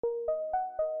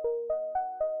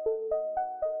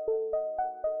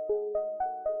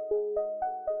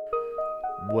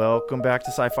Welcome back to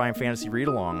Sci-Fi and Fantasy Read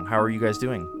Along. How are you guys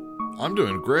doing? I'm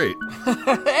doing great.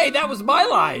 Hey, that was my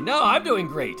line. No, I'm doing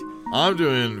great. I'm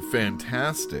doing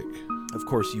fantastic. Of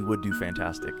course, you would do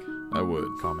fantastic. I would.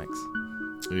 Comics.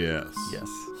 Yes.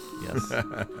 Yes.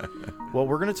 Well,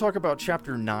 we're going to talk about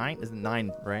Chapter 9. Is it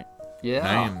 9, right? Yeah.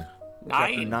 9.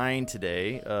 Chapter 9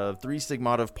 today of Three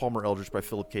Stigmata of Palmer Eldritch by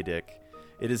Philip K. Dick.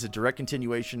 It is a direct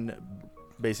continuation,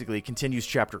 basically continues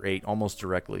Chapter 8 almost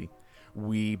directly.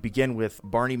 We begin with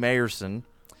Barney Mayerson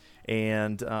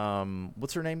and,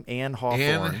 what's her name? Anne Hawthorne.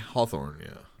 Anne Hawthorne,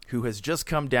 yeah. Who has just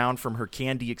come down from her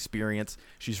candy experience.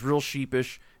 She's real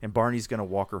sheepish, and Barney's going to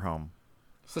walk her home.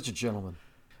 Such a gentleman.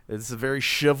 It's a very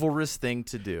chivalrous thing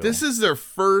to do. This is their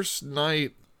first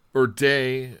night or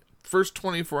day, first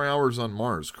 24 hours on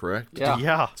Mars, correct?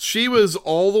 Yeah. She was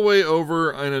all the way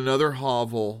over in another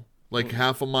hovel, like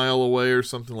half a mile away or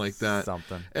something like that.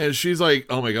 And she's like,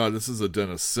 oh my God, this is a den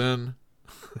of sin.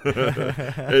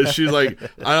 And she's like,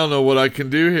 I don't know what I can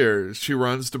do here. She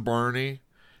runs to Barney,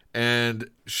 and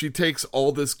she takes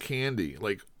all this candy,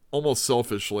 like almost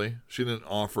selfishly. She didn't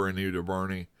offer any to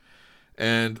Barney.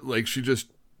 And like she just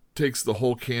takes the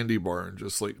whole candy bar and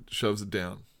just like shoves it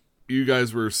down. You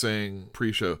guys were saying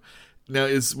pre-show. Now,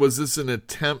 was this an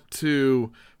attempt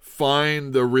to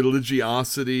find the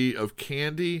religiosity of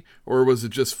candy, or was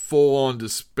it just full-on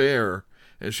despair?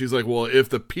 And she's like, well, if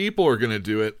the people are going to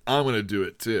do it, I'm going to do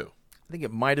it too. I think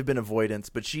it might have been avoidance,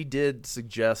 but she did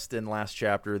suggest in last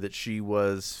chapter that she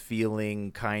was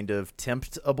feeling kind of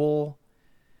temptable,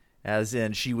 as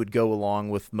in she would go along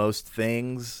with most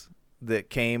things that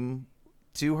came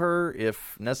to her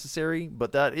if necessary,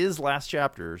 but that is last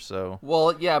chapter, so...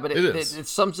 Well, yeah, but it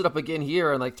sums it up again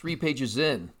here, and like 3 pages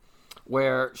in,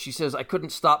 where she says, I couldn't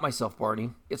stop myself,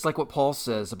 Barney. It's like what Paul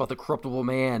says about the corruptible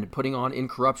man putting on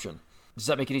incorruption. Does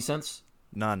that make any sense?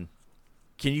 None.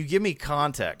 Can you give me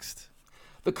context?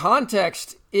 The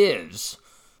context is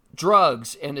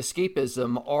drugs and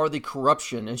escapism are the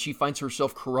corruption, and she finds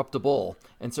herself corruptible,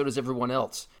 and so does everyone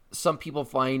else. Some people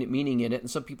find meaning in it, and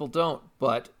some people don't,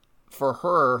 but for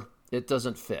her, it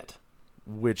doesn't fit.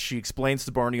 Which she explains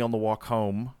to Barney on the walk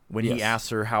home when he asks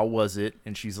her, how was it?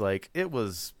 And she's like, it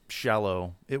was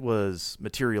shallow. It was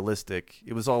materialistic.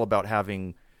 It was all about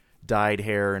having dyed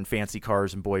hair and fancy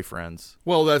cars and boyfriends.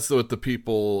 Well, that's what the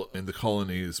people in the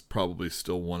colonies probably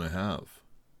still want to have.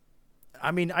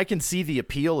 I mean, I can see the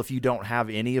appeal if you don't have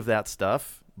any of that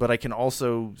stuff, but I can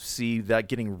also see that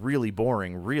getting really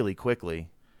boring really quickly.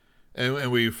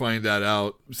 And we find that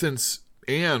out since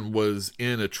Anne was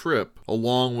in a trip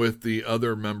along with the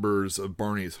other members of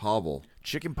Barney's hovel.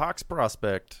 Chickenpox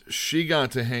prospect. She got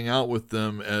to hang out with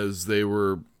them as they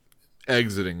were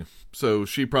exiting. So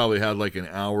she probably had like an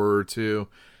hour or two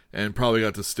and probably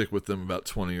got to stick with them about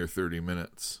 20 or 30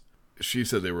 minutes. She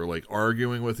said they were like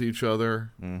arguing with each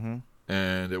other. Mm-hmm.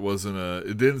 And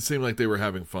it didn't seem like they were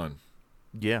having fun.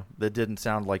 Yeah, that didn't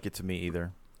sound like it to me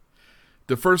either.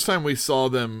 The first time we saw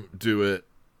them do it,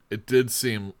 it did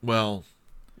seem, well,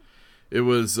 it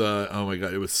was, oh my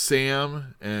God, it was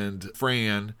Sam and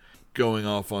Fran going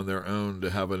off on their own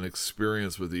to have an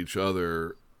experience with each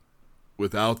other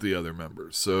without the other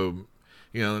members. So,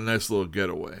 a nice little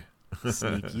getaway.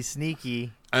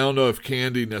 Sneaky. I don't know if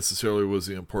candy necessarily was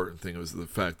the important thing. It was the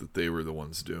fact that they were the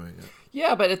ones doing it.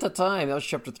 Yeah, but at the time, that was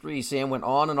chapter 3, Sam went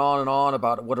on and on and on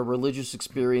about what a religious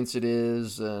experience it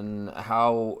is and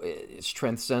how it's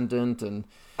transcendent and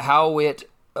how it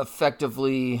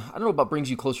effectively, I don't know about brings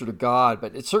you closer to God,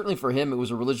 but it's certainly for him, it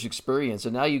was a religious experience.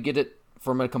 And now you get it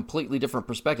from a completely different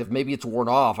perspective. Maybe it's worn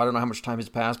off. I don't know how much time has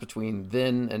passed between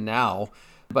then and now.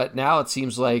 But now it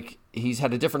seems like he's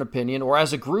had a different opinion, or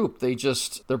as a group,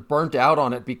 they're burnt out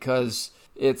on it because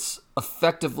it's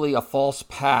effectively a false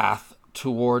path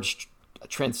towards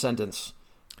transcendence.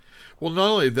 Well,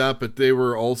 not only that, but they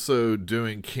were also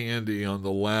doing candy on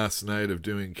the last night of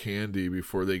doing candy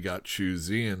before they got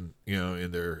choosy and,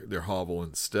 in their hovel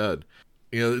instead.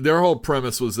 Their whole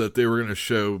premise was that they were going to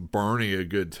show Barney a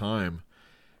good time.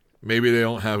 Maybe they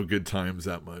don't have good times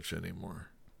that much anymore.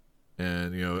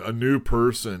 And, a new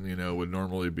person, would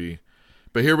normally be.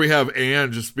 But here we have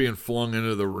Anne just being flung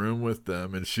into the room with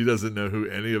them, and she doesn't know who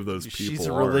any of those people She's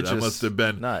a are. religious That must have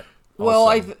been nut. Well,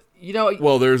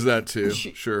 well, there's that too.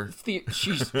 Sure.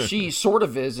 She sort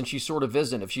of is, and she sort of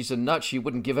isn't. If she's a nut, she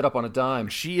wouldn't give it up on a dime.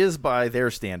 She is by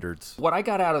their standards. What I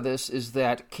got out of this is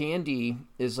that candy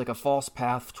is like a false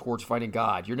path towards finding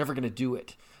God. You're never going to do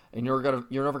it. And you're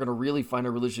never gonna really find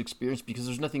a religious experience because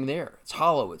there's nothing there. It's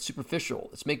hollow. It's superficial.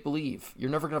 It's make believe. You're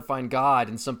never gonna find God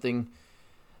in something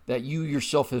that you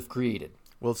yourself have created.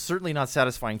 Well, it's certainly not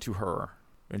satisfying to her,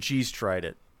 and she's tried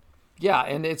it. Yeah,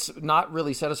 and it's not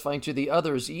really satisfying to the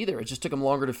others either. It just took them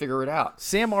longer to figure it out.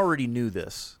 Sam already knew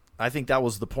this. I think that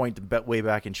was the point way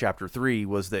back in Chapter 3,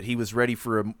 was that he was ready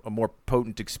for a more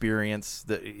potent experience,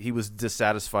 that he was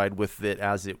dissatisfied with it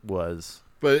as it was.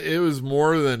 But it was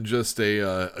more than just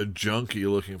a junkie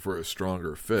looking for a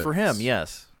stronger fix. For him,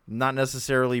 yes. Not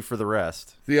necessarily for the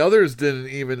rest. The others didn't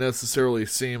even necessarily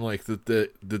seem like that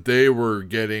they were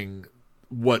getting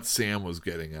what Sam was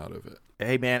getting out of it.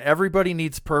 Hey, man, everybody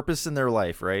needs purpose in their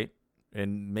life, right?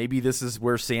 And maybe this is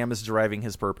where Sam is deriving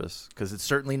his purpose, because it's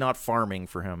certainly not farming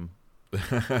for him.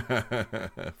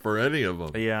 For any of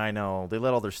them. Yeah, I know. They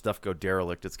let all their stuff go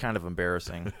derelict. It's kind of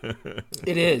embarrassing.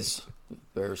 It is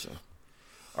embarrassing.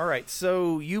 All right,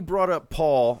 so you brought up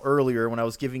Paul earlier when I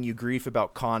was giving you grief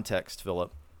about context,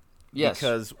 Philip. Yes.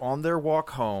 Because on their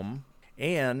walk home,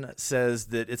 Anne says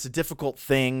that it's a difficult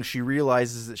thing. She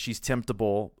realizes that she's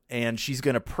temptable, and she's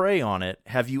going to pray on it.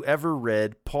 Have you ever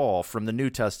read Paul from the New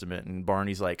Testament? And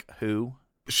Barney's like, who?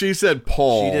 She said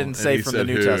Paul. She didn't say from the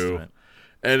New Testament.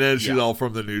 And then she's all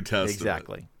from the New Testament.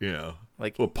 Exactly. You know,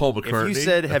 like, well, Paul McCartney. If you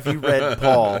said, have you read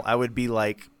Paul, I would be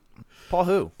like, Paul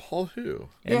who? Paul who?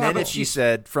 And then if you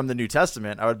said from the New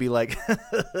Testament, I would be like,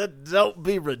 don't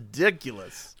be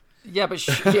ridiculous. Yeah, but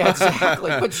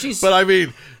exactly. But I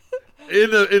mean,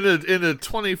 in the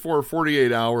 24,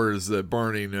 48 hours that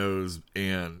Barney knows,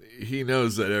 and he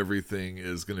knows that everything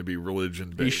is going to be religion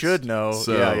based. He should know.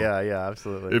 So, yeah,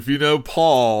 absolutely. If you know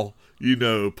Paul, you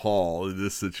know Paul in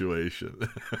this situation.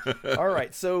 All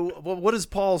right. So, what is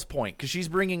Paul's point? Because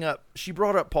she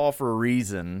brought up Paul for a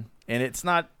reason, and it's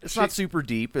not super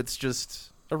deep. It's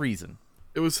just a reason.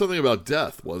 It was something about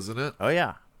death, wasn't it? Oh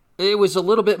yeah. It was a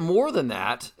little bit more than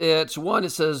that. It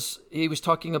says he was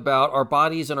talking about our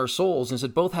bodies and our souls, and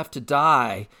said both have to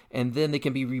die, and then they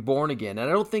can be reborn again. And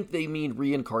I don't think they mean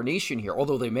reincarnation here,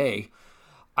 although they may.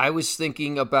 I was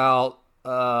thinking about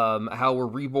how we're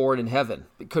reborn in heaven.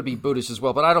 It could be Buddhist as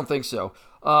well, but I don't think so.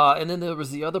 And then there was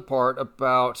the other part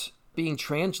about being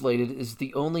translated is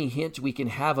the only hint we can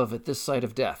have of it this side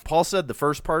of death. Paul said the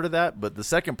first part of that, but the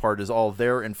second part is all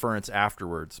their inference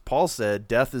afterwards. Paul said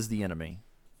death is the enemy.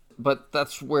 But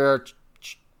that's where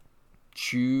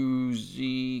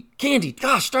Candy.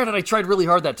 Gosh, darn it, I tried really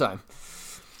hard that time.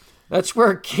 That's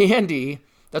where Candy,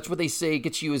 that's what they say,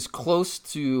 gets you as close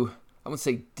to, I wouldn't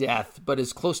say death, but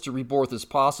as close to rebirth as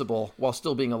possible while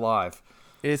still being alive.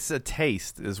 It's a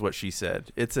taste, is what she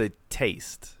said. It's a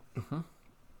taste. Mm-hmm.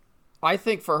 I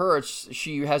think for her,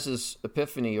 she has this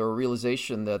epiphany or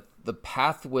realization that the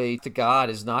pathway to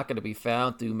God is not going to be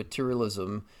found through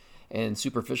materialism and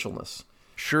superficialness.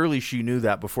 Surely she knew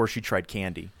that before she tried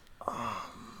candy.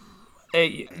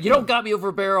 Hey, you don't got me over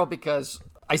a barrel because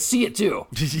I see it too.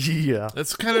 Yeah.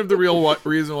 That's kind of the real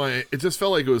reason why it just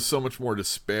felt like it was so much more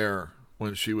despair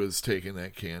when she was taking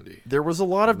that candy. There was a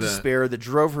lot of despair that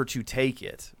drove her to take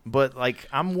it. But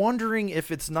I'm wondering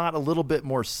if it's not a little bit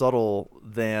more subtle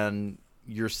than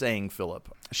you're saying,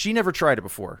 Philip. She never tried it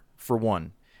before, for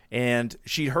one. And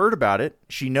she'd heard about it.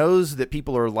 She knows that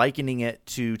people are likening it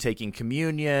to taking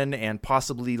communion and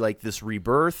possibly this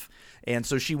rebirth. And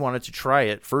so she wanted to try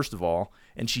it, first of all.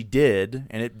 And she did.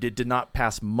 And it did not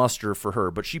pass muster for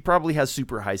her. But she probably has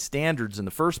super high standards in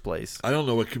the first place. I don't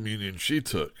know what communion she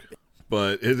took,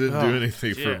 but it didn't do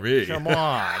anything for me. Come on.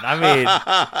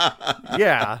 I mean,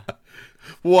 yeah.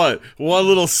 What? One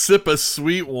little sip of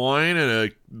sweet wine and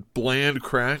a bland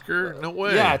cracker? No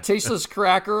way. Yeah, tasteless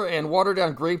cracker and watered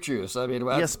down grape juice. I mean,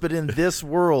 yes, but in this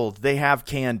world, they have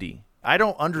candy. I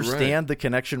don't understand the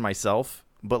connection myself,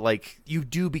 but you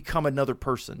do become another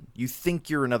person. You think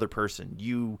you're another person.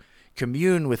 You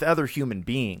commune with other human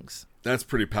beings. That's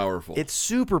pretty powerful. It's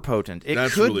super potent. It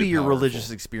That's could really be your powerful.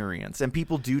 religious experience, and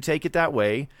people do take it that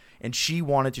way, and she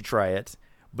wanted to try it,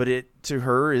 but it, to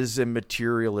her, is a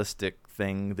materialistic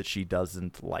thing that she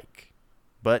doesn't like.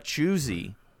 But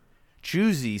Choosy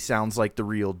sounds like the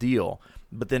real deal.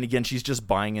 But then again, she's just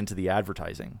buying into the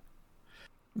advertising.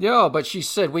 Yeah, but she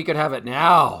said we could have it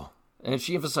now. And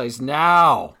she emphasized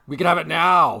now. We could have it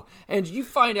now. And you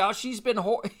find out she's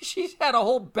had a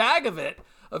whole bag of it,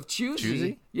 of Choosy.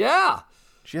 Choosy? Yeah.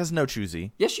 She has no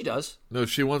Choosy. Yes, she does. No,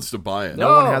 she wants to buy it.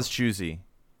 No one has Choosy.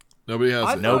 Nobody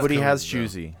has it. Nobody has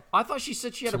Choosy. I thought she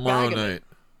said she had Tomorrow a bag of night. it.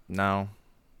 No.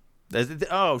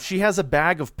 Oh, she has a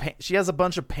bag of she has a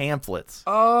bunch of pamphlets.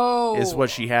 Oh, is what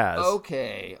she has.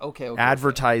 Okay.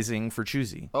 Advertising for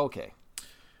Choosy. Okay.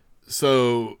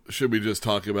 So, should we just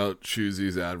talk about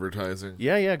Choosy's advertising?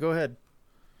 Yeah, go ahead.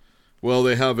 Well,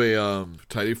 they have a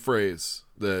tidy phrase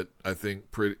that I think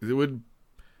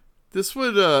this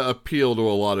would appeal to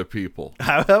a lot of people.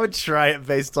 I would try it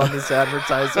based on this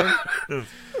advertising.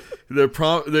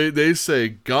 They say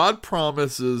God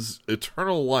promises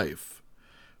eternal life.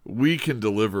 We can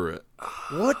deliver it.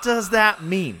 What does that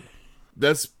mean?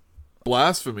 That's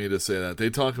blasphemy to say that. They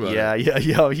talk about it.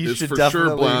 Yeah. You it's should for definitely...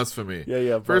 sure blasphemy.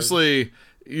 Yeah. Firstly,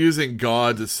 using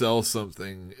God to sell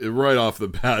something right off the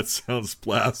bat sounds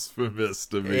blasphemous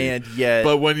to me. And yet,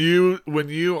 but when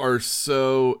you are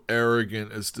so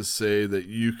arrogant as to say that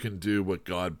you can do what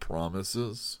God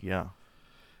promises, yeah,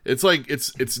 it's like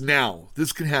it's now.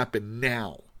 This can happen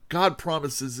now. God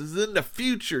promises is in the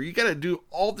future. You got to do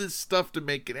all this stuff to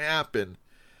make it happen.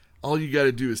 All you got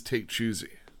to do is take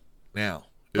choosy now.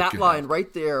 That line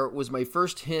right there was my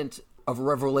first hint of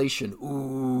revelation.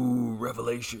 Ooh,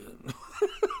 revelation.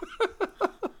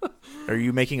 Are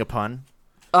you making a pun?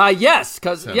 Yes,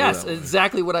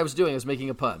 exactly what I was doing. I was making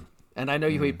a pun. And I know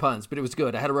you hate puns, but it was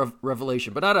good. I had a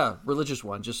revelation, but not a religious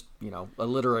one, just, a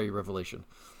literary revelation.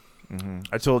 Mm-hmm.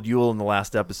 I told Yule in the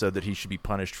last episode that he should be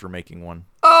punished for making one.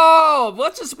 Oh,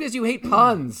 what's just because you hate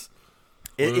puns?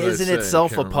 It is in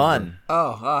itself a pun.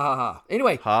 Oh, ha ha ha.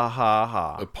 Anyway. Ha ha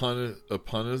ha. A pun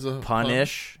is a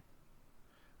punish.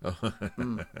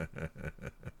 Pun?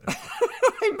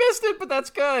 I missed it, but that's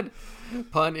good.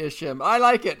 Punish him. I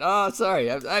like it. Oh,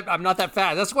 sorry. I'm not that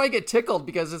fast. That's why I get tickled,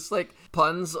 because it's like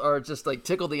puns are just like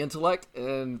tickle the intellect,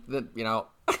 and then,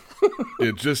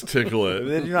 It just tickle it.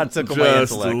 They do not tickle my intellect.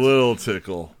 Just a little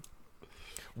tickle.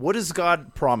 What does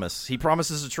God promise? He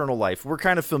promises eternal life. We're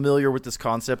kind of familiar with this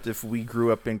concept if we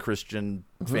grew up in Christian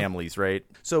families, right?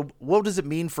 So what does it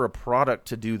mean for a product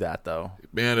to do that, though?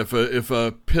 Man, if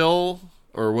a pill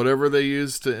or whatever they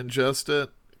use to ingest it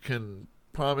can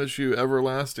promise you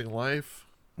everlasting life,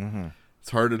 it's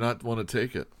hard to not want to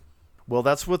take it. Well,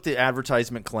 that's what the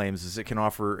advertisement claims, is it can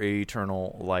offer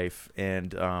eternal life.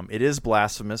 And it is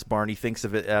blasphemous. Barney thinks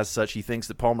of it as such. He thinks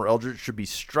that Palmer Eldritch should be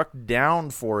struck down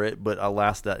for it, but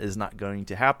alas, that is not going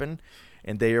to happen.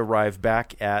 And they arrive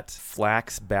back at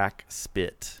Flaxback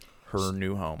Spit, her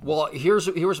new home. Well,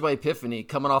 here's my epiphany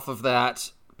coming off of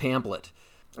that pamphlet.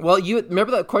 Well, you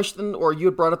remember that question, or you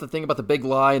had brought up the thing about the big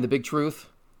lie and the big truth?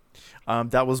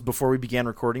 That was before we began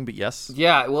recording, but yes.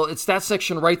 Yeah, well, it's that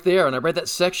section right there, and I read that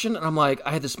section, and I'm like,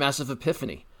 I had this massive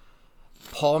epiphany.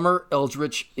 Palmer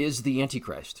Eldritch is the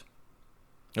Antichrist.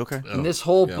 Okay. And this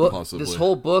whole book, possibly. This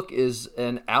whole book is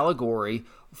an allegory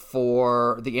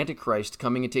for the Antichrist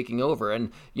coming and taking over.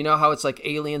 And you know how it's like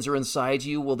aliens are inside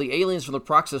you? Well, the aliens from the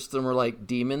Proc system are like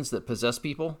demons that possess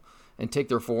people and take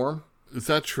their form. Is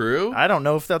that true? I don't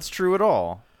know if that's true at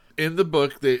all. In the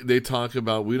book, they talk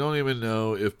about, we don't even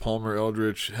know if Palmer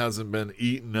Eldritch hasn't been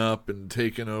eaten up and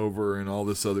taken over and all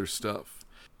this other stuff.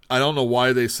 I don't know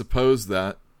why they suppose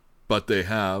that, but they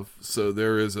have. So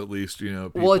there is at least,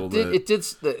 people it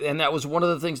did, and that was one of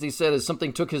the things they said, is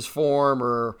something took his form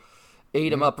or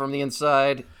ate him up from the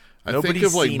inside. I think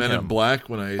of like Men in Black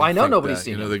when I know nobody's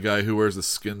seen him. The guy who wears a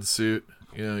skin suit,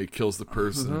 he kills the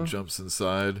person and jumps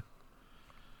inside.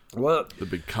 What? The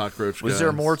big cockroach. Was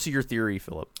there more to your theory,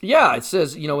 Philip? Yeah, it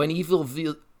says, an evil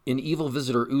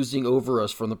visitor oozing over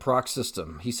us from the Proc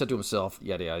system. He said to himself,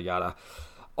 yada, yada, yada,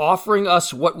 offering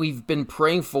us what we've been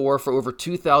praying for over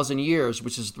 2,000 years,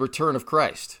 which is the return of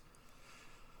Christ.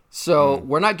 So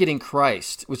we're not getting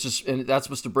Christ, and that's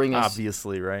supposed to bring us...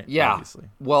 Obviously, right? Yeah. Obviously.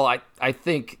 Well, I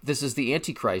think this is the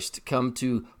Antichrist come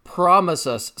to promise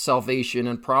us salvation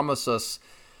and promise us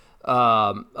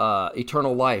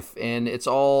eternal life, and it's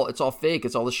all fake.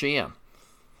 It's all a sham.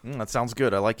 That sounds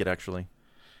good. I like it, actually.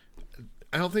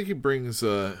 I don't think he brings.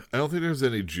 I don't think there's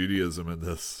any Judaism in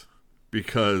this,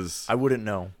 because I wouldn't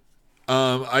know.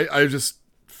 I just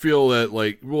feel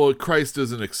that Christ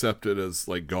isn't accepted as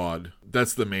God.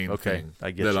 That's the main thing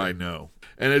I know.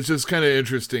 And it's just kind of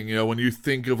interesting, when you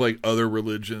think of other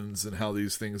religions and how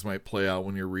these things might play out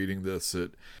when you're reading this,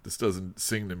 this doesn't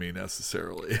sing to me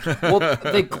necessarily. Well,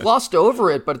 they glossed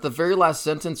over it, but at the very last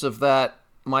sentence of that,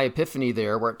 my epiphany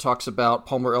there, where it talks about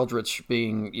Palmer Eldritch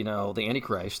being, the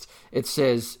Antichrist, it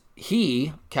says,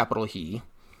 he, capital He,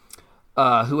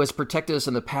 who has protected us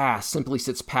in the past, simply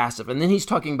sits passive. And then he's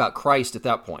talking about Christ at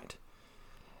that point.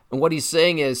 And what he's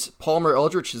saying is Palmer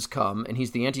Eldritch has come, and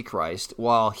he's the Antichrist,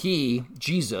 while he,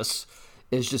 Jesus,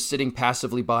 is just sitting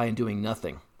passively by and doing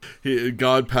nothing.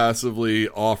 God passively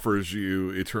offers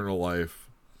you eternal life,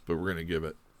 but we're going to give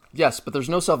it. Yes, but there's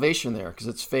no salvation there because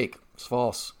it's fake. It's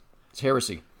false. It's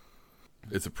heresy.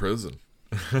 It's a prison.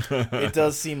 It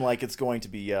does seem like it's going to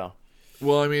be, yeah.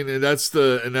 Well, I mean, and that's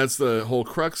the whole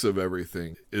crux of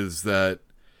everything, is that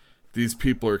these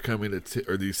people are coming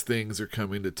or these things are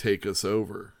coming to take us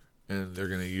over. And they're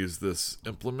going to use this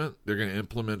implement. They're going to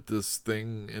implement this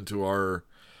thing into our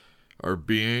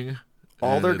being,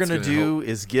 All they're going to do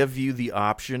is give you the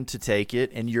option to take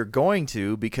it, and you're going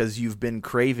to because you've been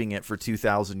craving it for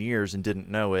 2,000 years and didn't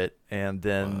know it, and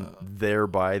then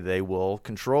thereby they will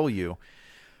control you,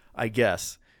 I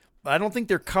guess. I don't think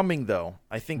they're coming, though.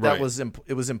 I think that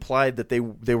it was implied that they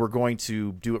were going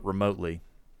to do it remotely.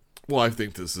 Well, I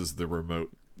think this is the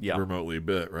remotely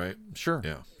bit, right? Sure.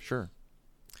 Yeah. Sure.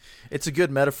 It's a good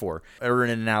metaphor, or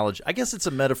an analogy. I guess it's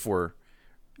a metaphor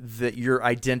that you're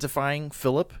identifying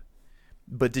Philip.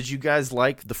 But did you guys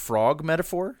like the frog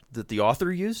metaphor that the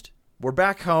author used? We're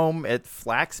back home at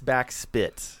Flaxback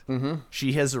Spit. Mm-hmm.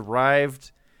 She has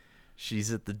arrived.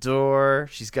 She's at the door.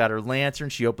 She's got her lantern.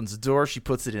 She opens the door. She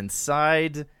puts it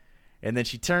inside. And then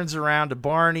she turns around to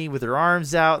Barney with her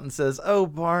arms out and says, "Oh,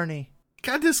 Barney."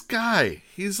 God, this guy.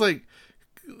 He's like,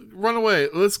 run away.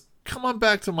 Let's come on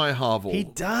back to my hovel. He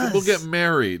does. We'll get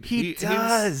married. He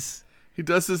does. He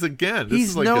does this again.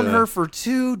 He's known her for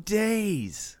 2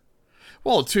 days.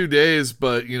 Well, 2 days,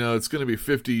 but, it's going to be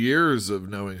 50 years of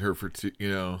knowing her for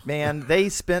Man, they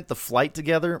spent the flight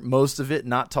together, most of it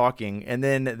not talking, and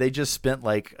then they just spent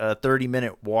like a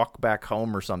 30-minute walk back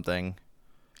home or something.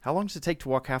 How long does it take to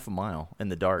walk half a mile in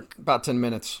the dark? About 10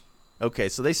 minutes. Okay,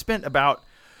 so they spent about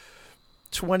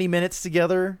 20 minutes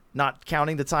together, not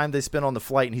counting the time they spent on the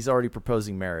flight, and he's already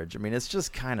proposing marriage. I mean, it's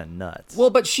just kind of nuts. Well,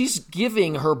 but she's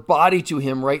giving her body to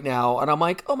him right now, and I'm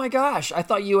like, oh my gosh, I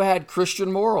thought you had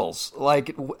Christian morals.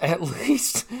 Like, at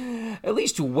least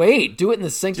wait, do it in the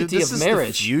sanctity of marriage.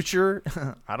 Is the future.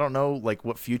 I don't know, like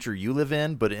what future you live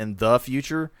in, but in the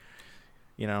future,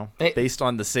 based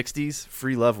on the '60s,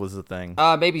 free love was the thing.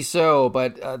 Maybe so,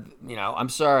 but I'm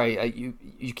sorry,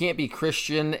 you can't be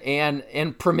Christian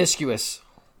and promiscuous.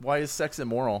 Why is sex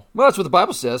immoral? Well, that's what the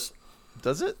Bible says.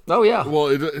 Does it? Oh, yeah. Well,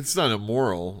 it's not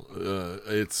immoral.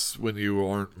 It's when you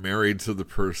aren't married to the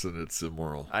person, it's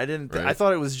immoral. I didn't. Right? I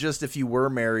thought it was just if you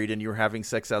were married and you were having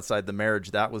sex outside the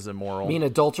marriage, that was immoral. You mean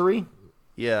adultery?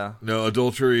 Yeah. No,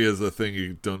 adultery is a thing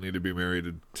you don't need to be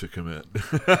married to commit.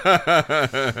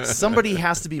 Somebody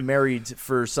has to be married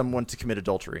for someone to commit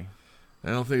adultery. I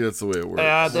don't think that's the way it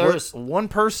works. One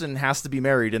person has to be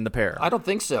married in the pair. I don't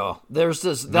think so. There's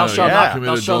this: thou shalt not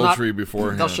commit adultery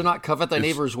beforehand. Thou shalt not covet thy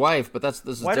neighbor's wife. But this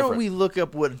is why different. don't we look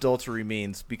up what adultery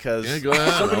means? Because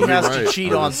somebody has to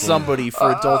cheat on somebody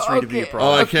for adultery to be a problem.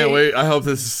 Oh, I can't wait! I hope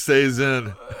this stays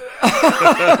in.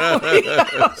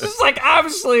 It's just like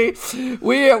obviously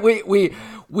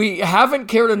we haven't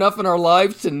cared enough in our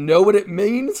lives to know what it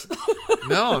means.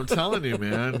 No, I'm telling you,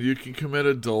 man. You can commit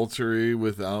adultery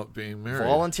without being married.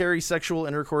 Voluntary sexual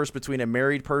intercourse between a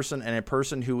married person and a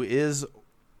person who is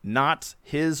not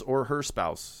his or her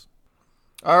spouse.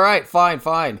 All right,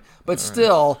 fine. But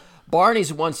still,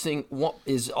 Barney's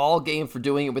is all game for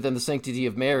doing it within the sanctity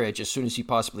of marriage as soon as he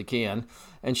possibly can.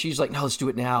 And she's like, no, let's do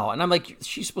it now. And I'm like,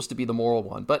 she's supposed to be the moral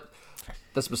one. But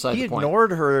that's beside the point. He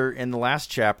ignored her in the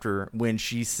last chapter when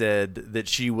she said that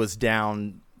she was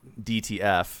down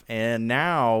DTF. And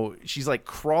now she's like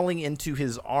crawling into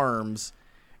his arms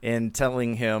and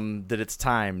telling him that it's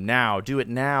time now. Do it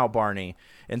now, Barney.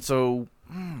 And so...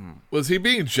 Was he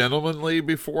being gentlemanly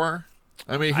before?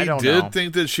 I mean, he did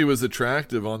think that she was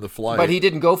attractive on the flight. But he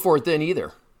didn't go for it then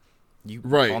either.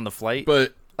 On the flight?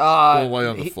 But... why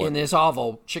on the flight? In his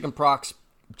hovel, chicken pox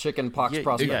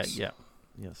prospects. Yeah.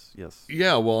 Yes.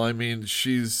 Yeah, well, I mean,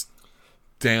 she's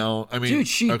down. I mean, dude,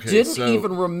 she didn't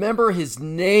even remember his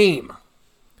name.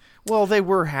 Well, they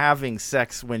were having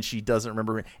sex when she doesn't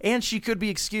remember, and she could be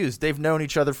excused. They've known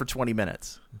each other for 20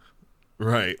 minutes.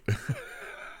 Right.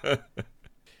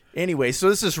 Anyway, so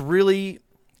this is really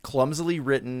clumsily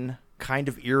written, kind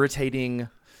of irritating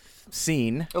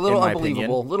scene. A little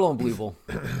unbelievable.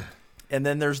 And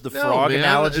then there's the frog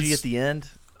analogy at the end.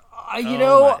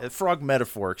 Frog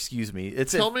metaphor, excuse me.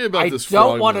 Tell me about this frog I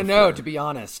don't want to know, to be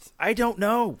honest. I don't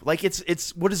know. Like,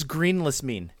 it's what does greenless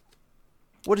mean?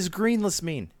 What does greenless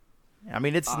mean? I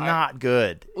mean, it's not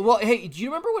good. Well, hey, do you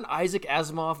remember when Isaac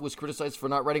Asimov was criticized for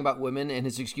not writing about women, and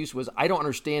his excuse was, I don't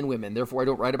understand women, therefore I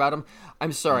don't write about them?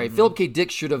 I'm sorry. Mm-hmm. Philip K. Dick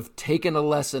should have taken a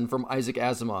lesson from Isaac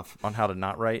Asimov. On how to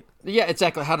not write? Yeah,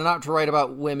 exactly. How to not to write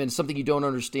about women, something you don't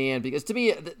understand. Because to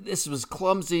me, this was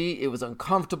clumsy, it was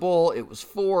uncomfortable, it was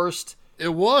forced.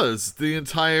 It was. The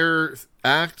entire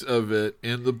act of it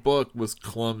in the book was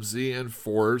clumsy and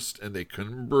forced, and they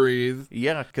couldn't breathe.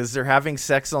 Yeah, because they're having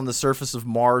sex on the surface of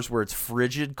Mars where it's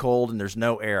frigid, cold, and there's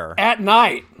no air. At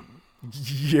night.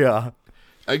 Yeah.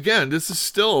 Again, this is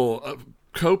still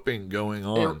coping going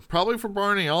on. Probably for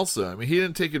Barney also. I mean, he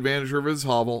didn't take advantage of his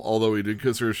hovel, although he did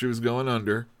kiss her as she was going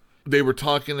under. They were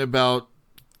talking about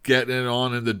getting it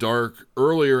on in the dark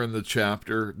earlier in the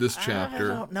chapter, this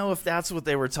chapter. I don't know if that's what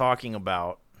they were talking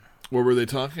about. What were they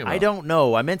talking about? I don't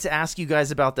know. I meant to ask you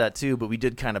guys about that too, but we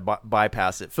did kind of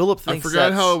bypass it. Philip thinks I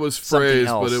forgot how it was phrased,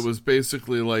 else. but it was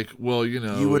basically like, well,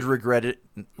 you would regret it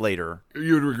later.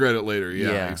 You would regret it later.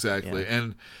 Yeah, exactly. Yeah.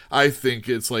 And I think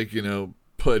it's like,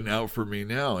 putting out for me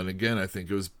now. And again, I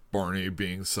think it was Barney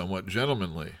being somewhat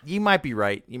gentlemanly. You might be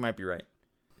right.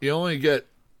 You only get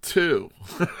 2.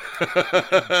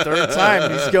 Third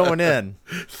time he's going in.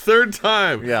 Third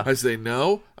time. Yeah. I say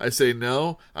no.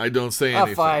 I don't say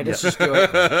anything. Fine, let's just do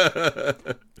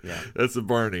it. Yeah. That's a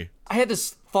Barney. I had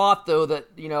this thought, though,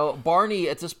 that, Barney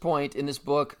at this point in this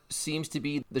book seems to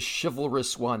be the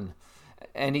chivalrous one.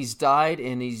 And he's died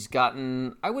and he's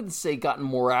gotten, I wouldn't say gotten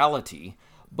morality,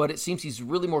 but it seems he's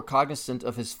really more cognizant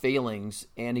of his failings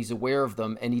and he's aware of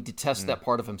them and he detests that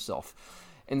part of himself.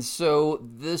 And so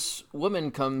this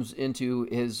woman comes into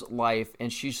his life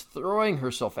and she's throwing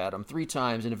herself at him 3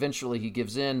 times and eventually he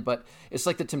gives in. But it's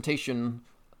like the temptation,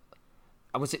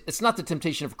 I would say, it's not the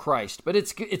temptation of Christ, but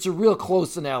it's a real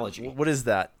close analogy. What is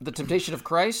that? The temptation of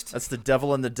Christ? That's the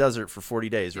devil in the desert for 40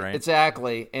 days, right?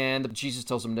 Exactly. And Jesus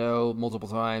tells him no multiple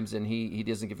times and he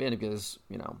doesn't give in because,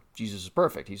 Jesus is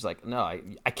perfect. He's like, no,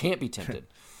 I can't be tempted.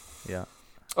 Yeah.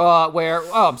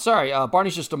 I'm sorry,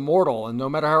 Barney's just immortal, and no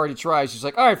matter how hard he tries, he's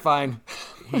like, all right, fine.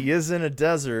 He is in a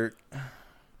desert.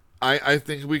 I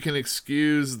think we can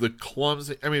excuse the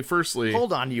clumsy. I mean, firstly,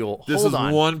 hold on, Yule. This is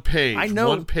one page. I know.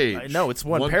 One page. I know. It's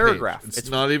one paragraph. It's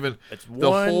not even. It's the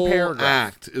one whole paragraph.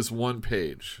 act is one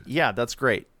page. Yeah, that's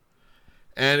great.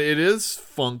 And it is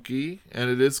funky, and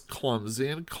it is clumsy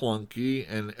and clunky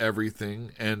and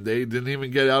everything. And they didn't even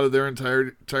get out of their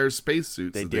entire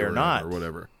spacesuits. They dare not, or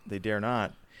whatever. They dare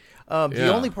not.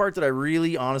 The only part that I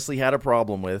really honestly had a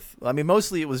problem with, I mean,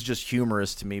 mostly it was just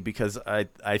humorous to me because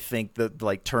I think that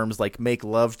like terms like make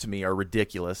love to me are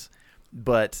ridiculous.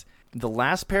 But the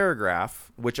last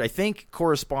paragraph, which I think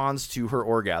corresponds to her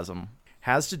orgasm,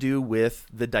 has to do with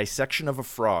the dissection of a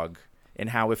frog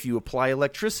and how if you apply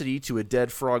electricity to a dead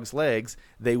frog's legs,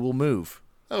 they will move.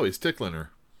 Oh, he's tickling her.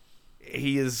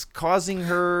 He is causing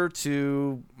her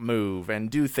to move and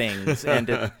do things, and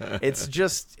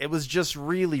it was just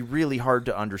really, really hard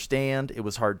to understand. It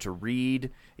was hard to read.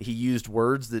 He used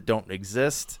words that don't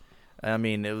exist. I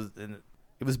mean,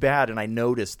 it was bad, and I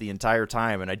noticed the entire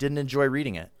time, and I didn't enjoy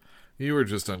reading it. You were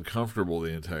just uncomfortable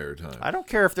the entire time. I don't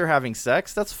care if they're having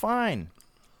sex. That's fine.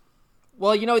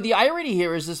 Well, the irony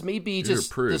here is this may be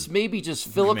just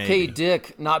Philip K.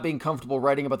 Dick not being comfortable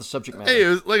writing about the subject matter. Hey,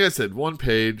 like I said, one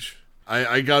page.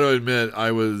 I got to admit,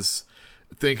 I was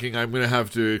thinking I'm going to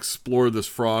have to explore this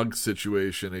frog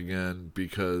situation again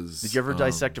because... Did you ever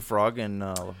dissect a frog in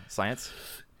science?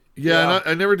 Yeah. And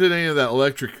I never did any of that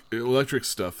electric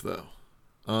stuff,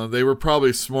 though. They were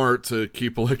probably smart to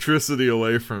keep electricity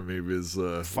away from me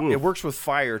because... it works with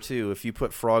fire, too. If you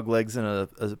put frog legs in a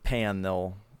pan,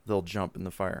 they'll jump in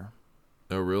the fire.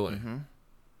 Oh, really? Mm-hmm.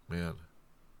 Man.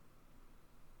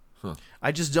 Huh.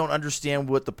 I just don't understand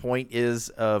what the point is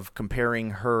of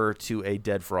comparing her to a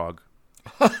dead frog.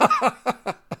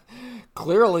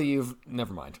 Clearly,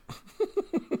 never mind.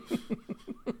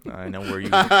 I know where you.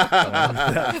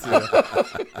 I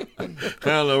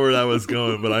don't know where that was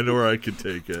going, but I know where I could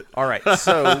take it. All right,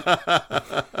 so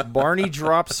Barney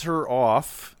drops her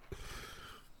off,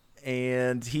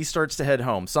 and he starts to head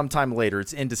home. Sometime later,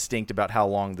 it's indistinct about how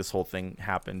long this whole thing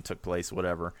took place,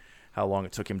 whatever, how long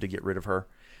it took him to get rid of her.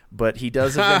 But he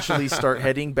does eventually start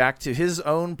heading back to his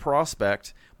own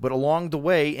prospect. But along the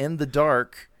way, in the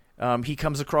dark, he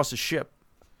comes across a ship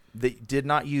that did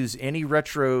not use any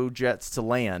retro jets to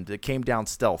land. It came down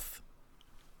stealth.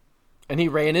 And he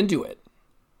ran into it.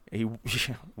 He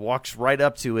walks right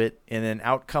up to it, and then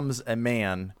out comes a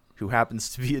man who happens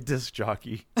to be a disc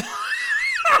jockey.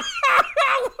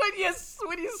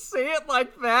 When you say it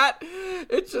like that,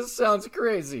 it just sounds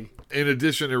crazy. In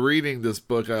addition to reading this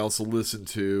book, I also listened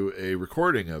to a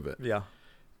recording of it. Yeah.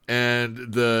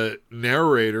 And the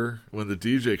narrator, when the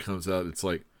DJ comes out, it's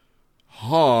like,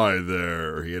 hi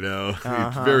there,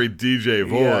 very DJ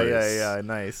voice. Yeah,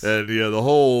 nice. And and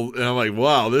I'm like,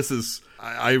 wow,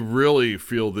 I really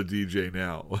feel the DJ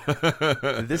now.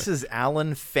 This is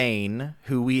Alan Fane,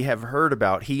 who we have heard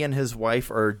about. He and his wife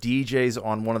are DJs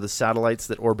on one of the satellites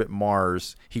that orbit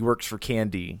Mars. He works for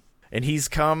Candy. And he's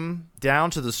come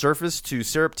down to the surface to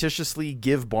surreptitiously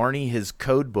give Barney his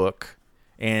code book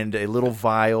and a little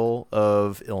vial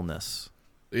of illness.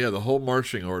 Yeah, the whole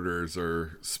marching orders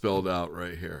are spelled out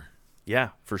right here. Yeah,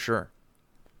 for sure.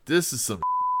 This is some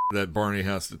that Barney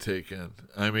has to take in.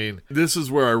 I mean, this is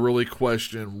where I really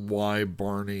question why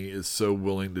Barney is so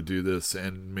willing to do this,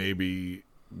 and maybe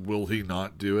will he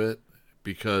not do it?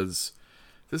 Because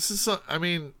this is,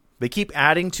 They keep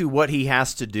adding to what he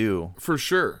has to do. For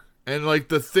sure. And like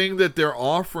the thing that they're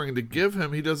offering to give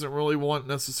him, he doesn't really want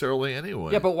necessarily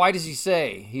anyway. Yeah, but why does he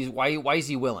say? Why is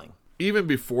he willing? Even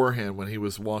beforehand, when he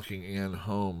was walking Anne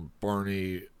home,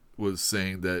 Barney was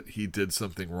saying that he did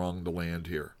something wrong to land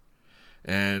here.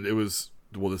 And it was,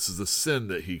 well, this is a sin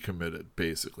that he committed,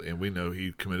 basically. And we know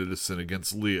he committed a sin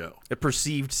against Leo. A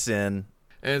perceived sin.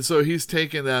 And so he's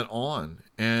taking that on.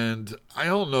 And I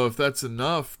don't know if that's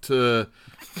enough to,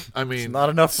 I mean, it's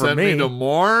not enough for send me to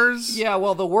Mars? Yeah,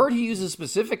 well, the word he uses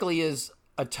specifically is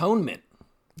atonement.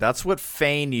 That's what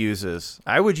Fane uses.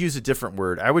 I would use a different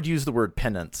word. I would use the word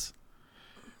penance.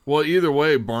 Well, either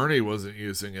way, Barney wasn't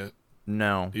using it.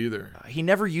 No. Either. He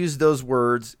never used those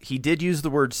words. He did use the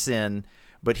word sin,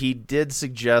 but he did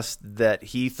suggest that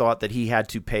he thought that he had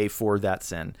to pay for that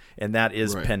sin, and that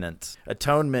is penance.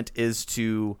 Atonement is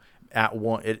to at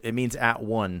one. It means at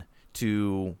one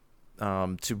to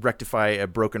rectify a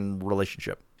broken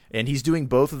relationship, and he's doing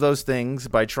both of those things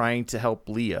by trying to help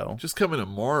Leo. Just coming to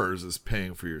Mars is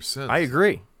paying for your sins. I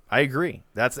agree.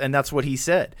 That's what he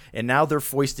said. And now they're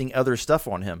foisting other stuff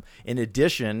on him. In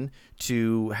addition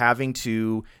to having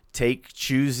to take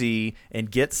Choosy and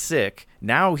get sick,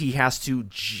 now he has to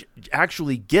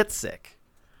actually get sick.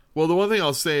 Well, the one thing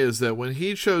I'll say is that when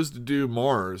he chose to do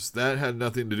Mars, that had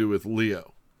nothing to do with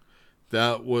Leo.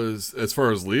 That was, as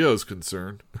far as Leo's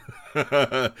concerned.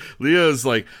 Leo's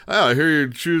like, oh, I hear you're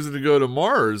choosing to go to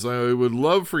Mars. I would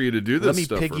love for you to do this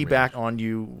stuff for me. Let me piggyback on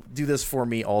you. Do this for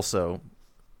me also.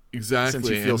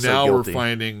 Exactly. And now we're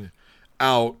finding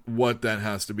out what that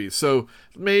has to be. So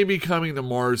maybe coming to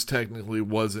Mars technically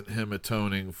wasn't him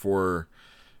atoning for,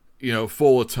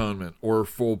 full atonement or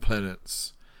full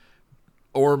penance.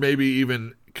 Or maybe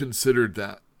even considered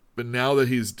that. But now that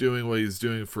he's doing what he's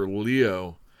doing for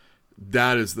Leo,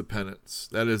 that is the penance.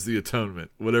 That is the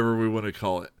atonement, whatever we want to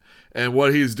call it. And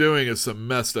what he's doing is some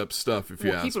messed up stuff, if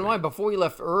you ask me. Keep in mind, before he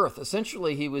left Earth,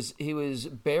 essentially he was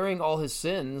bearing all his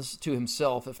sins to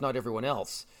himself, if not everyone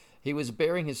else. He was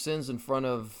bearing his sins in front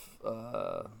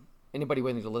of anybody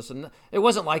waiting to listen. It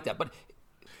wasn't like that, but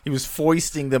he was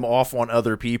foisting them off on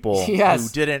other people who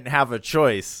didn't have a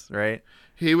choice, right?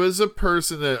 He was a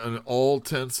person that, in all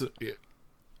tense,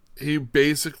 he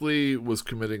basically was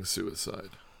committing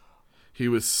suicide. He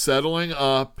was settling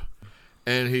up.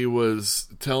 And he was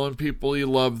telling people he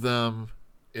loved them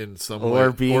in some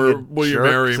way. Or will you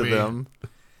marry me? Them.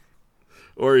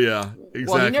 Or exactly.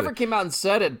 Well, he never came out and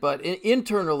said it, but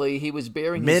internally he was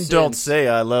bearing Men his sins. don't say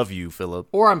I love you, Philip.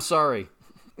 Or I'm sorry.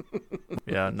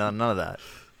 Yeah, none of that.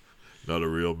 Not a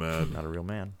real man. Not a real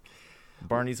man.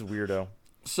 Barney's a weirdo.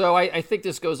 So I think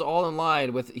this goes all in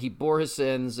line with he bore his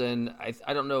sins, and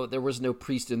I don't know, there was no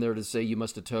priest in there to say you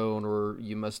must atone or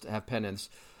you must have penance.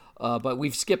 But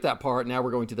we've skipped that part. Now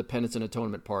we're going to the penance and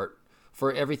atonement part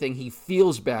for everything he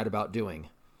feels bad about doing.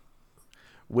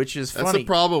 Which is funny. That's the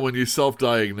problem when you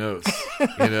self-diagnose.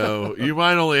 You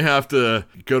might only have to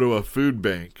go to a food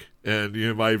bank and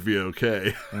you might be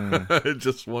okay.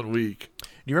 Just 1 week.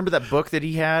 You remember that book that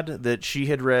he had that she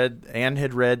had read, Anne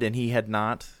had read, and he had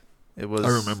not? It was I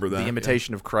remember that, The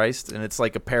Imitation of Christ, and it's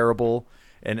like a parable,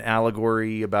 an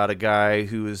allegory about a guy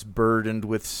who is burdened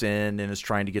with sin and is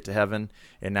trying to get to heaven.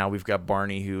 And now we've got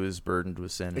Barney who is burdened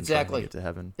with sin and trying to get to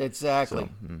heaven. Exactly.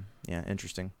 So, yeah,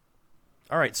 interesting.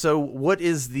 All right, so what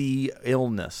is the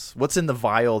illness? What's in the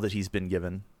vial that he's been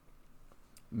given?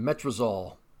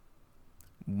 Metrazole.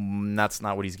 That's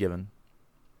not what he's given.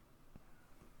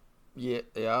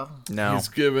 Yeah. No. He's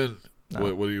given...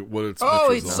 No. What it's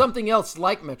Metrazole. It's something else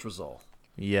like Metrazole.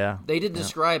 Yeah. They didn't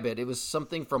describe it. It was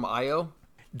something from Io.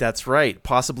 That's right.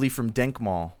 Possibly from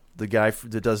Denkmal, the guy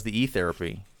that does the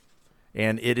E-therapy.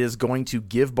 And it is going to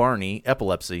give Barney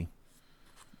epilepsy.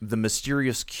 The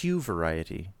mysterious Q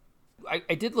variety.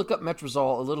 I did look up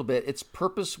Metrazole a little bit. Its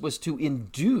purpose was to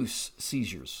induce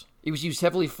seizures. It was used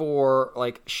heavily for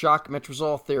shock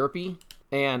Metrazole therapy.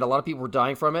 And a lot of people were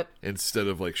dying from it. Instead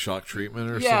of shock treatment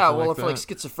or something for that?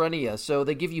 schizophrenia. So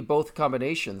they give you both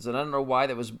combinations. And I don't know why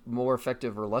that was more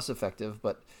effective or less effective.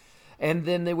 And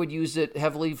then they would use it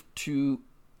heavily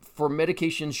for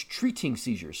medications treating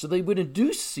seizures. So they would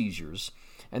induce seizures.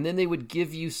 And then they would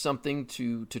give you something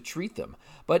to treat them.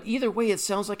 But either way, it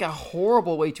sounds like a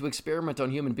horrible way to experiment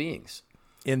on human beings.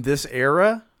 In this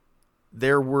era,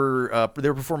 they were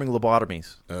performing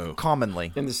lobotomies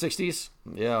commonly. In the 60s?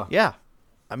 Yeah. Yeah.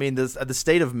 I mean, the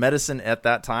state of medicine at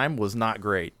that time was not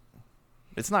great.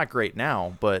 It's not great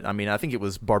now, but I mean, I think it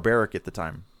was barbaric at the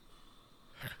time.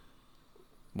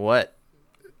 What?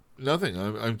 Nothing.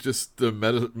 I'm just the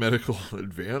medical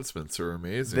advancements are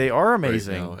amazing. They are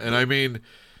amazing. Right now. And I mean,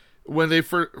 when they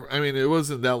first, I mean, it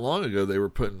wasn't that long ago. They were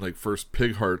putting like first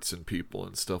pig hearts in people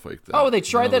and stuff like that. Oh, they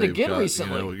tried Now that they've again got,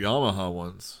 recently. Yamaha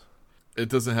ones. It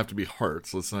doesn't have to be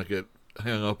hearts. Let's not get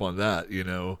hung up on that.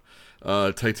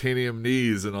 Titanium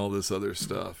knees and all this other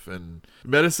stuff. And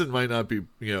medicine might not be,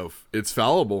 it's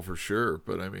fallible for sure,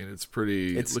 but I mean, it's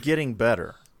pretty. It's getting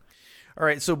better. All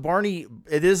right, so Barney,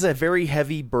 it is a very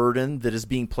heavy burden that is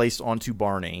being placed onto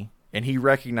Barney, and he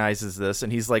recognizes this,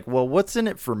 and he's like, well, what's in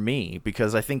it for me?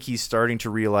 Because I think he's starting to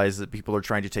realize that people are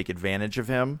trying to take advantage of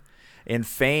him. And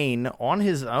Fane, on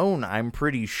his own, I'm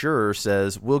pretty sure,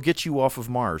 says, we'll get you off of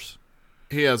Mars.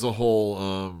 He has a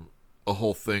whole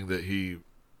thing that he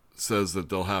says that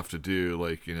they'll have to do,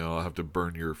 like, I'll have to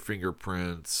burn your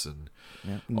fingerprints and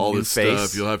all this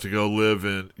stuff. You'll have to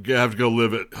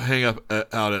go hang out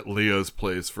at Leo's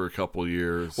place for a couple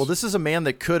years. Well, this is a man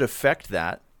that could affect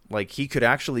that. Like, he could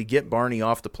actually get Barney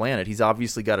off the planet. He's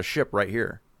obviously got a ship right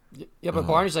here. Yeah, but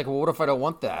Barney's like, well, what if I don't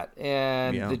want that?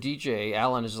 And the DJ,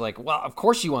 Alan, is like, well, of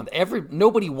course you want that.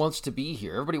 Nobody wants to be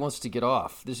here. Everybody wants to get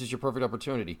off. This is your perfect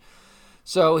opportunity.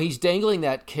 So he's dangling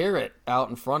that carrot out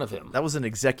in front of him. That was an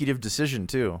executive decision,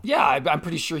 too. Yeah, I'm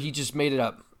pretty sure he just made it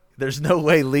up. There's no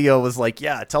way Leo was like,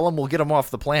 yeah, tell him we'll get him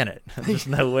off the planet. There's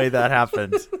no way that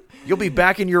happened. You'll be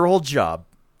back in your old job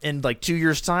in like 2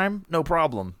 years' time? No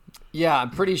problem. Yeah, I'm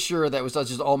pretty sure that was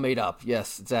just all made up.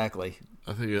 Yes, exactly.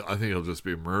 I think he'll just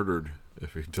be murdered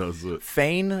if he does it.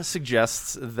 Fane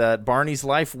suggests that Barney's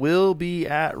life will be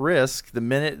at risk the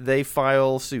minute they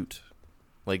file suit.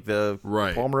 Like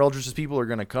Palmer Eldridge's people are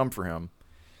going to come for him.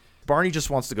 Barney just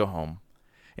wants to go home.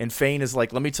 And Fane is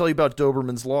like, let me tell you about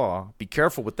Doberman's Law. Be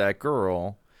careful with that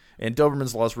girl. And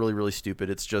Doberman's Law is really, really stupid.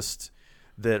 It's just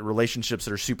that relationships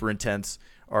that are super intense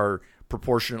are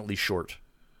proportionately short.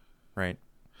 Right?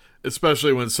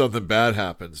 Especially when something bad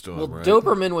happens to him, right?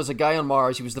 Doberman was a guy on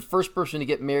Mars. He was the first person to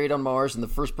get married on Mars and the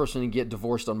first person to get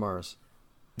divorced on Mars.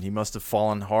 He must have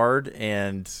fallen hard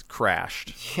and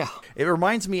crashed. Yeah. It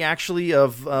reminds me actually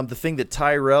of the thing that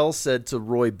Tyrell said to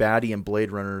Roy Batty in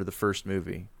Blade Runner, the first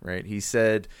movie, right? He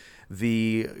said,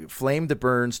 the flame that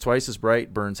burns twice as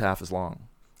bright burns half as long.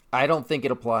 I don't think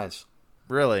it applies.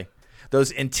 Really?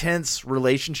 Those intense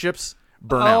relationships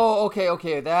burn out. Oh,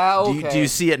 okay. Do you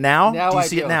see it now? Now do you I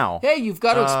see it now? Hey, you've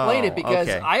got to explain it because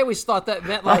okay. I always thought that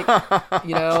meant like,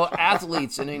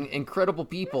 athletes and incredible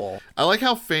people. I like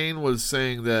how Fane was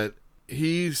saying that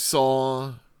he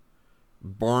saw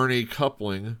Barney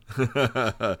coupling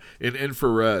in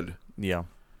infrared. Yeah.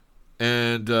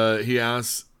 And he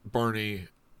asked Barney,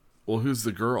 well, who's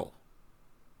the girl?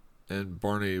 And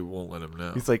Barney won't let him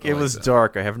know. He's like, it was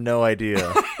dark. I have no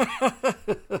idea.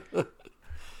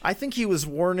 I think he was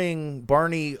warning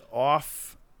Barney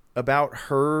off about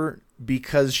her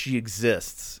because she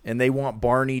exists, and they want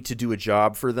Barney to do a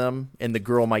job for them, and the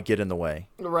girl might get in the way.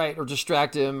 Right, or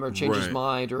distract him, or change his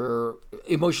mind, or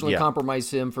emotionally compromise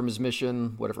him from his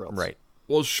mission, whatever else. Right.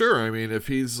 Well, sure. I mean, if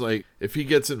he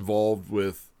gets involved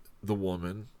with the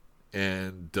woman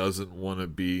and doesn't want to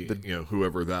be,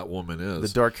 whoever that woman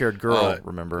is. The dark-haired girl,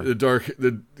 remember?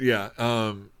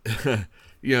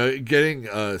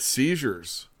 Getting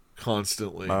seizures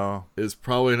constantly is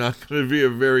probably not going to be a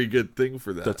very good thing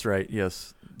for that. That's right.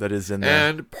 Yes, that is in there.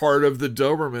 And part of the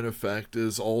Doberman effect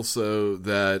is also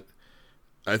that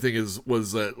I think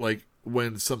was that like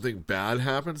when something bad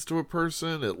happens to a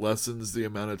person, it lessens the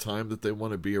amount of time that they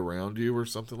want to be around you or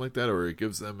something like that, or it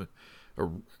gives them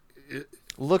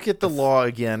look at the law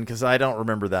again, because I don't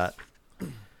remember that.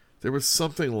 There was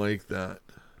something like that.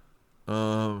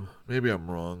 Maybe I'm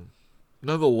wrong.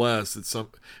 Nonetheless,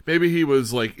 maybe he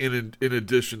was like in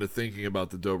addition to thinking about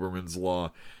the Doberman's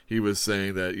Law, he was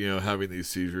saying that having these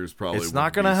seizures probably it's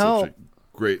not going to help.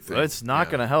 Great thing. It's not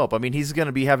going to help. I mean, he's going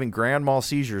to be having grand mal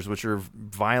seizures, which are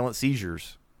violent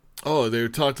seizures. Oh, they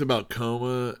talked about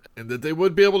coma and that they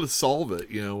would be able to solve it.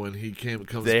 When he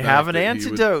comes. They back, have an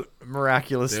antidote,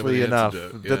 miraculously enough,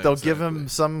 antidote. that they'll give him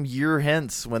some year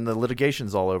hence when the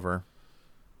litigation's all over.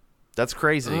 That's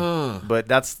crazy, but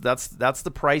that's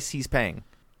the price he's paying.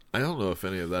 I don't know if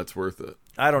any of that's worth it.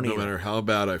 I don't either. No matter how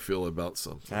bad I feel about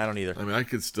something. I don't either. I mean, I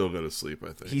could still go to sleep,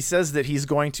 I think. He says that he's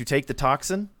going to take the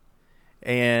toxin,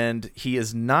 and he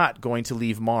is not going to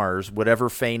leave Mars, whatever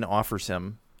Fane offers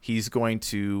him. He's going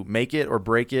to make it or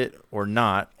break it or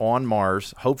not on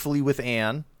Mars, hopefully with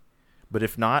Anne, but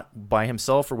if not, by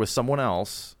himself or with someone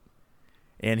else.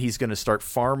 And he's going to start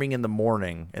farming in the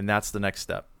morning, and that's the next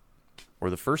step. Or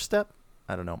the first step?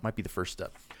 I don't know. It might be the first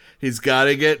step. He's got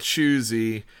to get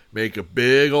choosy, make a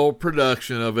big old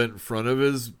production of it in front of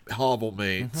his hovel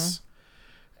mates.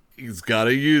 Mm-hmm. He's got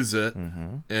to use it,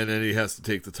 and then he has to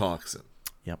take the toxin.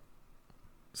 Yep.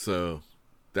 So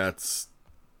that's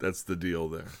That's the deal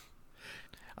there.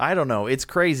 I don't know. It's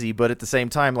crazy, but at the same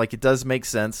time, like, it does make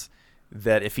sense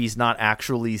that if he's not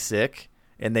actually sick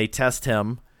and they test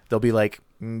him, they'll be like,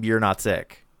 you're not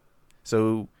sick.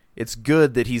 So it's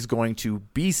good that he's going to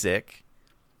be sick.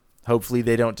 Hopefully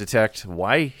they don't detect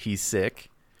why he's sick,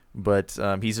 but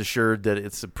he's assured that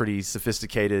it's a pretty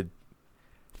sophisticated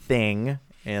thing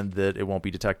and that it won't be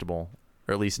detectable,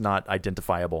 or at least not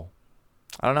identifiable.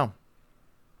 I don't know.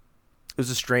 It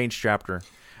was a strange chapter.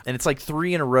 And it's like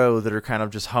 3 in a row that are kind of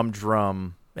just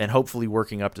humdrum and hopefully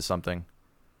working up to something.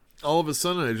 All of a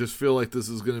sudden, I just feel like this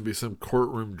is going to be some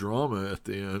courtroom drama at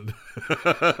the end.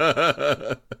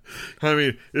 I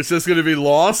mean, it's just going to be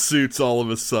lawsuits all of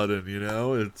a sudden, you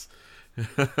know? It's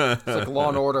like Law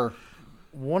and Order.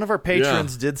 One of our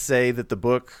patrons did say that the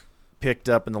book picked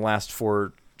up in the last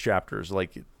 4 chapters.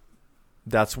 Like,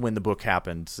 that's when the book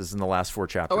happens, is in the last 4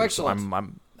 chapters. Oh, excellent. So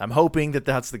I'm hoping that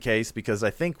that's the case, because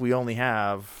I think we only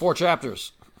have 4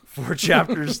 chapters. 4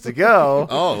 chapters to go.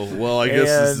 Oh, well, I guess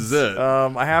this is it.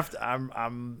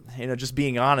 I'm just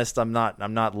being honest, I'm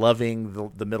not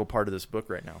loving the middle part of this book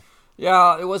right now.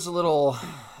 Yeah, it was a little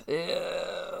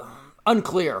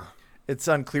unclear. It's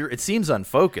unclear. It seems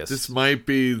unfocused. This might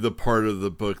be the part of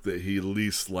the book that he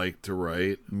least liked to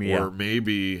write. Yeah. Or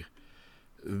maybe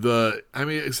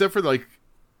except for like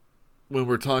when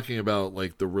we're talking about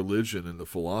like the religion and the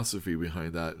philosophy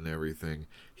behind that and everything,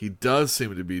 he does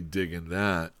seem to be digging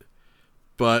that.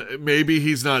 But maybe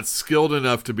he's not skilled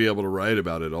enough to be able to write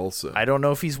about it also. I don't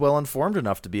know if he's well informed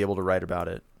enough to be able to write about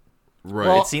it. Right.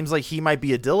 Well, it seems like he might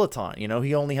be a dilettante. You know,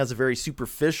 he only has a very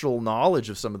superficial knowledge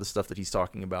of some of the stuff that he's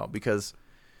talking about, because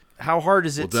how hard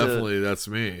is it definitely that's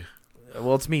me.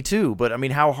 Well, it's me too, but I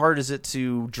mean, how hard is it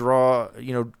to draw,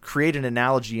 create an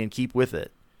analogy and keep with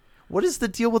it? What is the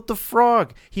deal with the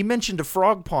frog? He mentioned a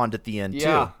frog pond at the end, too.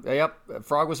 Yeah, yep.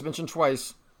 Frog was mentioned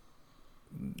twice.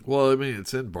 Well, I mean,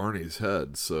 it's in Barney's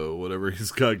head, so whatever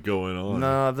he's got going on.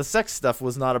 No, the sex stuff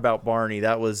was not about Barney.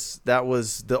 That was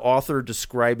the author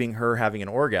describing her having an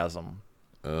orgasm.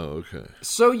 Oh, okay.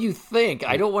 So you think.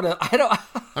 I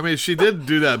mean, she did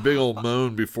do that big old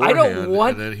moan beforehand,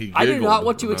 and then he giggled. I do not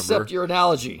want to accept your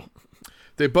analogy.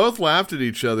 They both laughed at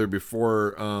each other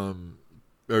before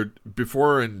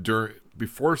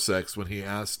sex when he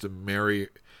asked to marry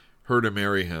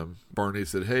him. Barney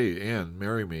said, "Hey, Anne,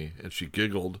 marry me," and she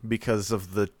giggled because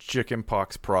of the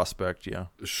chickenpox prospect. Yeah,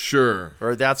 sure.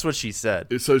 Or that's what she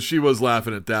said. So she was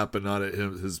laughing at that, but not at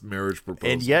his marriage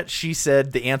proposal. And yet she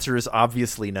said the answer is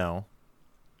obviously no.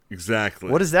 Exactly.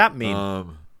 What does that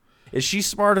mean? Is she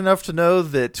smart enough to know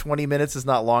that 20 minutes is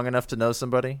not long enough to know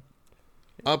somebody?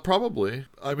 Probably.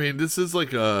 I mean, this is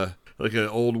like a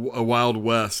Wild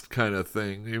West kind of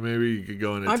thing. Maybe you could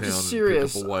go into town just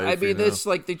serious. And pick up a wife. I mean, it's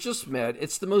like they just met.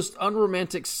 It's the most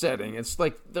unromantic setting. It's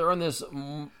like they're on this.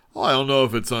 Well, I don't know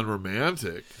if it's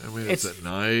unromantic. I mean, it's at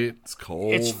night. It's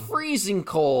cold. It's freezing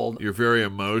cold. You're very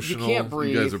emotional. You can't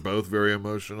breathe. You guys are both very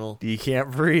emotional. You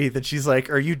can't breathe. And she's like,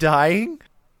 "Are you dying?"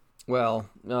 Well,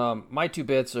 my 2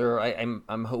 bits are.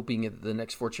 I'm hoping that the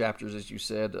next 4 chapters, as you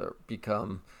said,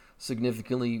 become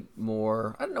significantly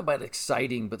more, I don't know about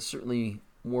exciting, but certainly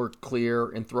more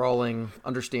clear, enthralling,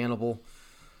 understandable.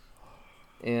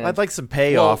 And I'd like some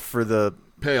payoff for the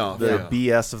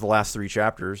BS of the last 3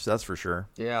 chapters. That's for sure.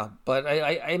 Yeah, but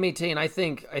I maintain. I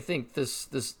think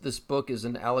this book is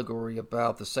an allegory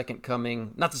about the second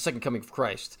coming, not the second coming of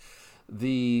Christ,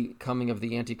 the coming of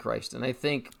the Antichrist. And I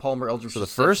think Palmer Eldritch. So the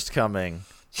first coming.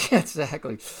 Yeah,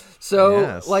 exactly. So,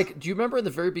 yes. do you remember in the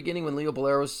very beginning when Leo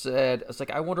Bolero said, it's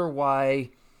like, I wonder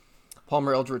why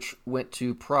Palmer Eldritch went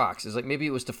to Prox? It's like, maybe it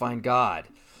was to find God.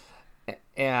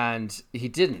 And he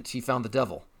didn't. He found the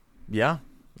devil. Yeah.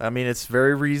 I mean, it's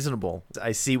very reasonable.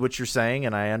 I see what you're saying,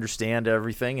 and I understand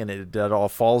everything, and it all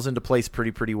falls into place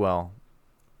pretty well.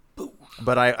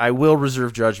 But I will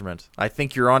reserve judgment. I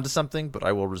think you're onto something, but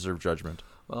I will reserve judgment.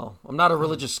 Well, I'm not a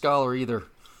religious scholar either.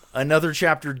 Another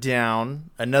chapter down,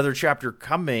 another chapter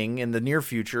coming in the near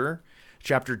future,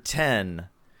 chapter 10.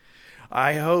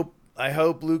 I hope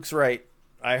Luke's right.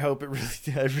 I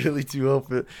really do hope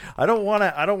it. I don't want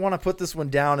to put this one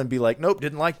down and be like, nope,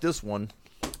 didn't like this one.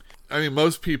 I mean,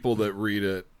 most people that read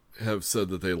it have said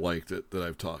that they liked it that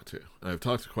I've talked to. And I've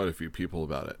talked to quite a few people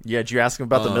about it. Yeah, did you ask them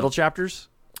about the middle chapters?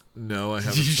 No, I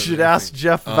haven't. You should ask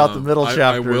Jeff about the middle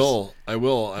chapters. I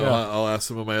will. Yeah. I'll ask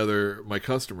some of my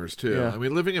customers too. Yeah. I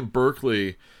mean, living in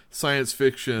Berkeley, science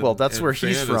fiction. Well, that's and where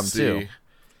he's from too.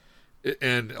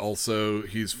 And also,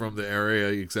 he's from the area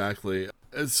exactly.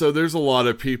 And so there's a lot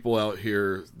of people out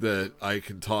here that I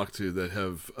can talk to that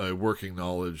have a working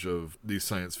knowledge of these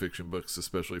science fiction books,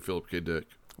 especially Philip K. Dick.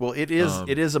 Well, it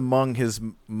is among his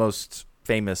most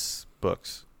famous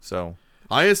books. So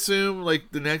I assume,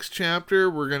 like, the next chapter,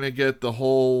 we're going to get the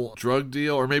whole drug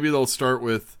deal, or maybe they'll start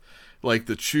with, like,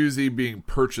 the Choosy being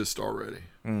purchased already,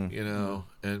 you know,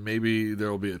 and maybe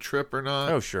there will be a trip or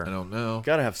not. Oh, sure. I don't know.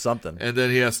 Got to have something. And then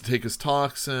he has to take his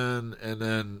toxin, and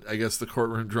then I guess the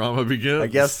courtroom drama begins. I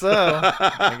guess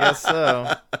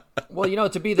so. Well, you know,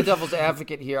 to be the devil's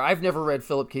advocate here, I've never read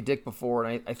Philip K. Dick before,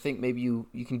 and I think maybe you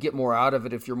can get more out of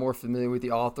it if you're more familiar with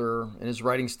the author and his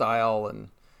writing style and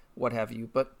what have you.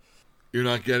 But you're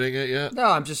not getting it yet? No,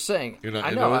 I'm just saying. You're not.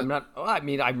 I know. I'm not. I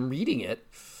mean, I'm reading it.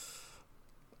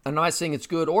 I'm not saying it's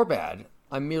good or bad.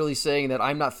 I'm merely saying that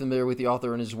I'm not familiar with the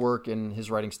author and his work and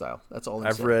his writing style. That's all I'm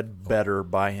saying. I've read better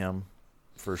by him,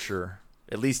 for sure.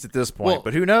 At least at this point. Well,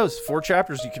 but who knows? 4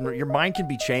 chapters, your mind can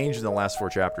be changed in the last 4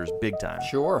 chapters, big time.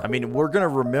 Sure. I mean, we're going to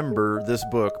remember this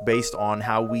book based on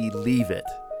how we leave it.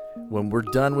 When we're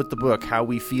done with the book, how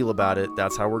we feel about it,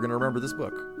 that's how we're going to remember this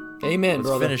book. Amen, Let's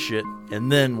brother. finish it, and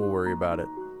then we'll worry about it.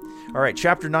 All right,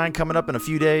 Chapter 9 coming up in a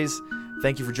few days.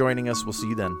 Thank you for joining us. We'll see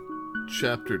you then.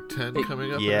 Chapter 10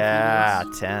 coming up. Yeah,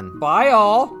 10. Bye,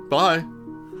 all. Bye.